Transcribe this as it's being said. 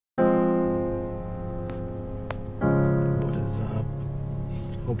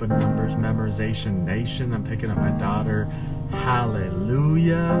Hope in Numbers Memorization Nation. I'm picking up my daughter,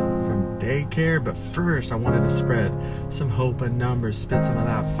 Hallelujah, from daycare. But first, I wanted to spread some hope in numbers, spit some of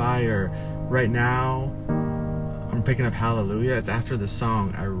that fire. Right now, I'm picking up Hallelujah. It's after the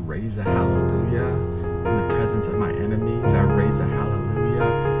song, I raise a hallelujah in the presence of my enemies. I raise a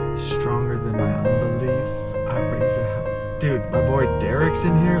hallelujah, stronger than my unbelief. I raise a hallelujah. Dude, my boy Derek's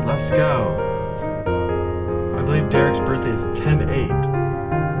in here. Let's go. I believe Derek's birthday is 10/8.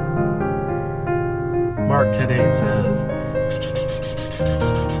 Mark 10:8 says,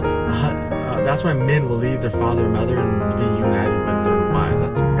 that's why men will leave their father and mother and be united with their wives.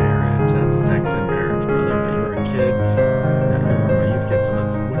 That's marriage. That's sex and marriage, brother. But you're a kid. You're one of my youth kids, so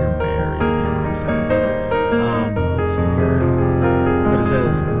let's, when you're married, you know what I'm saying, brother? Let's see here. But it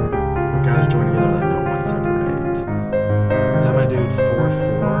says, when God is joined together, let no one separate. Is that my dude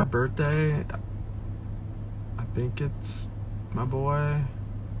 4-4 birthday? I think it's my boy.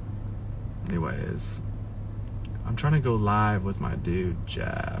 Anyways, I'm trying to go live with my dude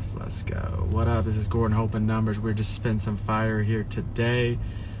Jeff. Let's go. What up? This is Gordon Hope in Numbers. We're just spitting some fire here today.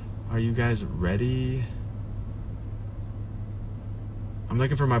 Are you guys ready? I'm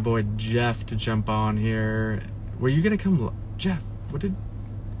looking for my boy Jeff to jump on here. Were you gonna come, Jeff? What did?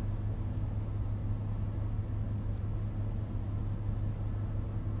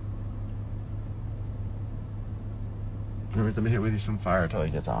 Let me hit with you some fire until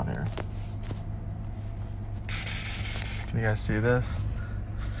he gets on here. Can you guys see this?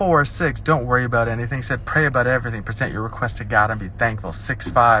 4-6, don't worry about anything. He said, pray about everything. Present your request to God and be thankful.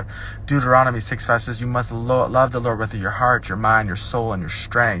 6-5, Deuteronomy 6-5 says, you must love the Lord with your heart, your mind, your soul, and your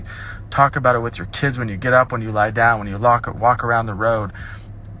strength. Talk about it with your kids when you get up, when you lie down, when you walk around the road.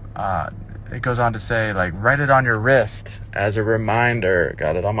 It goes on to say, like, write it on your wrist as a reminder.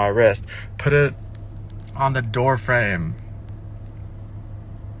 Got it on my wrist. Put it on the door frame.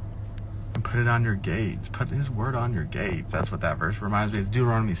 Put it on your gates. Put his word on your gates. That's what that verse reminds me of. It's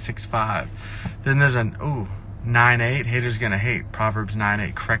Deuteronomy 6-5. Then there's an 9-8. Haters gonna hate. Proverbs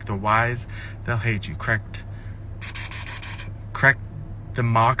 9-8. Correct the wise, they'll hate you. Correct the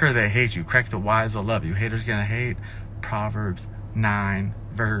mocker, they hate you. Correct the wise, they'll love you. Haters gonna hate. Proverbs 9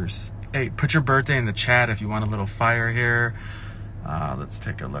 verse 8. Put your birthday in the chat if you want a little fire here. Let's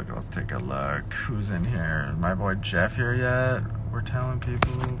take a look. Who's in here? My boy Jeff here yet? We're telling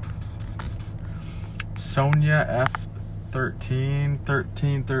people. Sonia F13.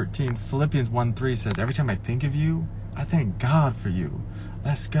 Philippians 1:3 says, every time I think of you, I thank God for you.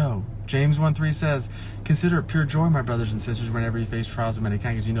 Let's go. James 1:3 says, consider it pure joy, my brothers and sisters, whenever you face trials of many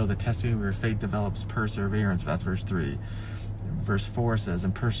kinds, because you know the testing of your faith develops perseverance. That's verse 3. Verse 4 says,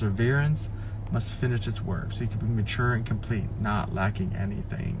 and perseverance must finish its work, so you can be mature and complete, not lacking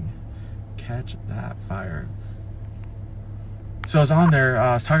anything. Catch that fire. So I was on there,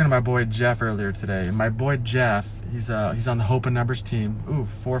 I was talking to my boy Jeff earlier today. And my boy Jeff, he's on the Hope in Numbers team. Ooh,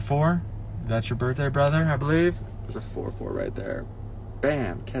 4-4? That's your birthday, brother, I believe? There's a 4-4 right there.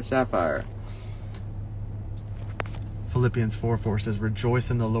 Bam, catch that fire. Philippians 4:4 says,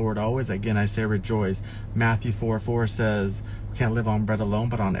 rejoice in the Lord always. Again, I say rejoice. Matthew 4:4 says, we can't live on bread alone,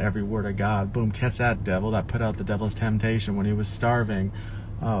 but on every word of God. Boom, catch that devil. That put out the devil's temptation when he was starving.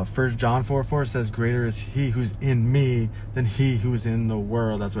 1 John 4:4 says, greater is he who's in me than he who's in the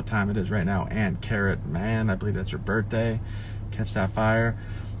world. That's what time it is right now. And Carrot Man, I believe that's your birthday. Catch that fire.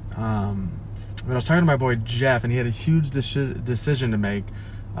 But I was talking to my boy Jeff, and he had a huge decision to make.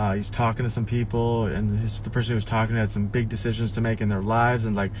 He's talking to some people, and the person he was talking to had some big decisions to make in their lives,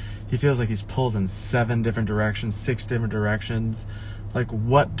 and like he feels like he's pulled in 7 different directions, 6 different directions. Like,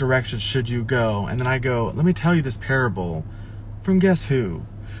 what direction should you go? And then I go, let me tell you this parable from guess who?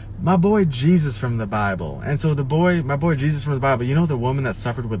 My boy Jesus from the Bible. And so my boy Jesus from the Bible, you know the woman that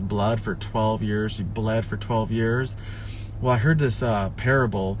suffered with blood for 12 years? She bled for 12 years. Well, I heard this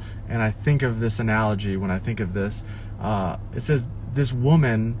parable, and I think of this analogy when I think of this. It says this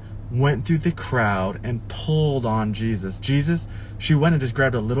woman went through the crowd and pulled on Jesus. She went and just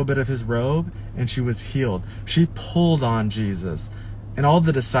grabbed a little bit of his robe, and she was healed. She pulled on Jesus. And all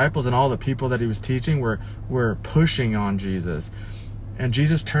the disciples and all the people that he was teaching were pushing on Jesus. And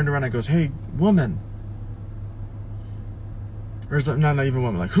Jesus turned around and goes, hey, woman. Or not even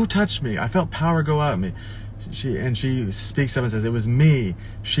woman, like, who touched me? I felt power go out of me. She speaks up and says, it was me.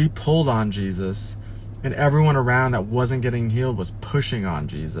 She pulled on Jesus. And everyone around that wasn't getting healed was pushing on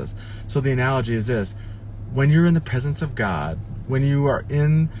Jesus. So the analogy is this. When you're in the presence of God, when you are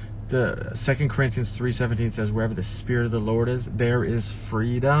in the 2 Corinthians 3:17 says, wherever the Spirit of the Lord is, there is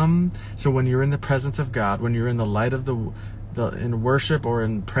freedom. So when you're in the presence of God, when you're in the light of in worship or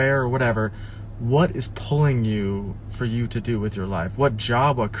in prayer or whatever, What is pulling you for you to do with your life? What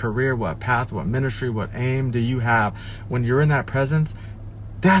job, what career, what path, what ministry, what aim do you have? When you're in that presence,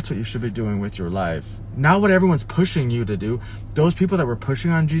 that's what you should be doing with your life. Not what everyone's pushing you to do. Those people that were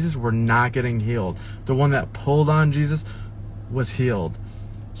pushing on Jesus were not getting healed. The one that pulled on Jesus was healed.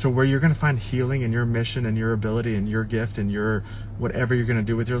 So where you're going to find healing in your mission and your ability and your gift and your whatever you're going to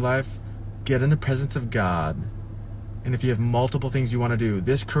do with your life, get in the presence of God. And if you have multiple things you want to do,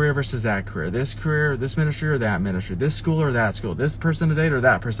 this career versus that career, this ministry or that ministry, this school or that school, this person to date or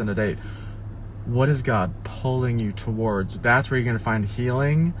that person to date, what is God pulling you towards? That's where you're going to find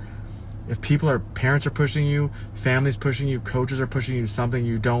healing. If parents are pushing you, families pushing you, coaches are pushing you, something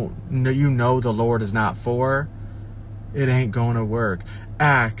you know the Lord is not for, it ain't going to work.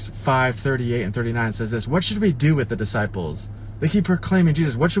 Acts 5:38 and 39 says this: what should we do with the disciples? They keep proclaiming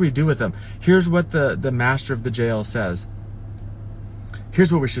Jesus. What should we do with them? Here's what the master of the jail says.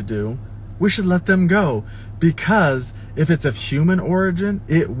 Here's what we should do. We should let them go, because if it's of human origin,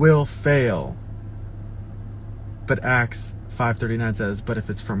 it will fail. But Acts 5:39 says, but if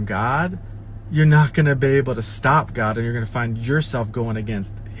it's from God, you're not going to be able to stop God, and you're going to find yourself going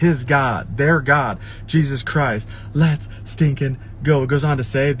against his God, their God, Jesus Christ. Let's stinking go. It goes on to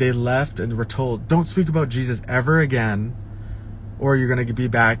say they left and were told, don't speak about Jesus ever again, or you're going to be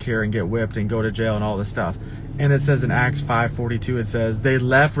back here and get whipped and go to jail and all this stuff. And it says in Acts 5:42, it says, they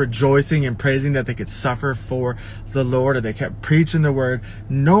left rejoicing and praising that they could suffer for the Lord, and they kept preaching the word.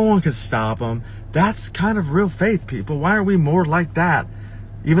 No one could stop them. That's kind of real faith, people. Why are we more like that?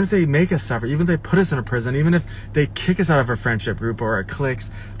 Even if they make us suffer, even if they put us in a prison, even if they kick us out of a friendship group or a cliques,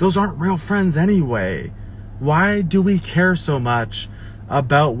 those aren't real friends anyway. Why do we care so much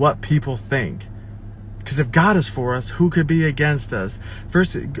about what people think? Because if God is for us, who could be against us?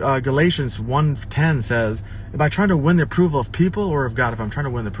 First, Galatians 1:10 says, am I trying to win the approval of people or of God? If I'm trying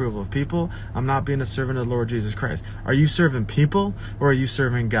to win the approval of people, I'm not being a servant of the Lord Jesus Christ. Are you serving people or are you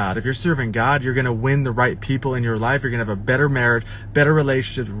serving God? If you're serving God, you're going to win the right people in your life. You're going to have a better marriage, better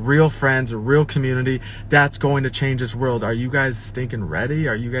relationships, real friends, a real community. That's going to change this world. Are you guys stinking ready?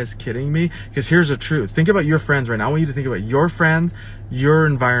 Are you guys kidding me? Because here's the truth. Think about your friends right now. I want you to think about your friends, your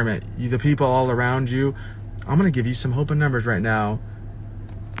environment, the people all around you. I'm going to give you some hope in numbers right now.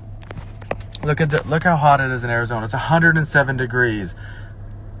 Look how hot it is in Arizona. It's 107 degrees.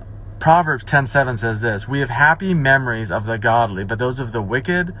 Proverbs 10:7 says this: we have happy memories of the godly, but those of the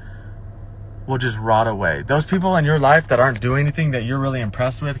wicked will just rot away. Those people in your life that aren't doing anything that you're really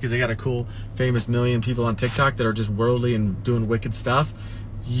impressed with because they got a cool, famous million people on TikTok that are just worldly and doing wicked stuff,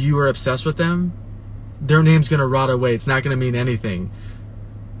 you are obsessed with them, their name's going to rot away. It's not going to mean anything.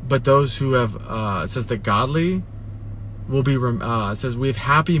 But those who have, it says the godly will be, it says we have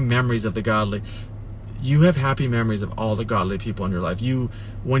happy memories of the godly. You have happy memories of all the godly people in your life.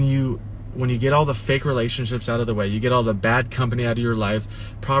 When you get all the fake relationships out of the way, you get all the bad company out of your life.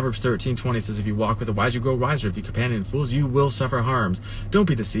 Proverbs 13:20 says, if you walk with the wise, you grow wiser. If you companion fools, you will suffer harms. Don't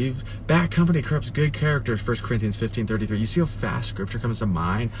be deceived. Bad company corrupts good character. 1 Corinthians 15:33. You see how fast scripture comes to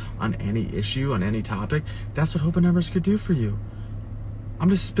mind on any issue, on any topic? That's what Hope in Numbers could do for you. I'm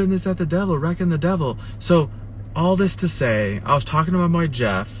just spitting this at the devil, wrecking the devil. So all this to say, I was talking to my boy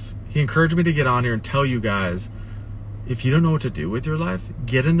Jeff. He encouraged me to get on here and tell you guys, if you don't know what to do with your life,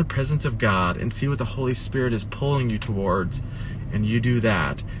 get in the presence of God and see what the Holy Spirit is pulling you towards. And you do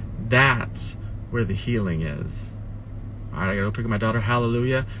that. That's where the healing is. All right, I got to pick up my daughter.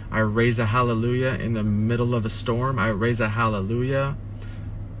 Hallelujah. I raise a hallelujah in the middle of a storm. I raise a hallelujah.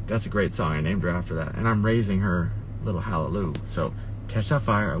 That's a great song. I named her after that. And I'm raising her little hallelujah. So catch that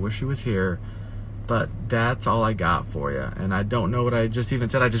fire. I wish she was here. But that's all I got for you. And I don't know what I just even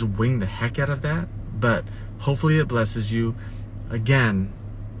said. I just winged the heck out of that. But hopefully it blesses you. Again,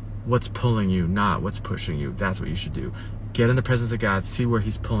 what's pulling you, not what's pushing you. That's what you should do. Get in the presence of God. See where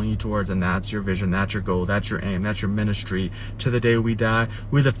he's pulling you towards. And that's your vision. That's your goal. That's your aim. That's your ministry. To the day we die,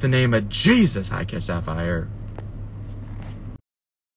 we lift the name of Jesus. I catch that fire.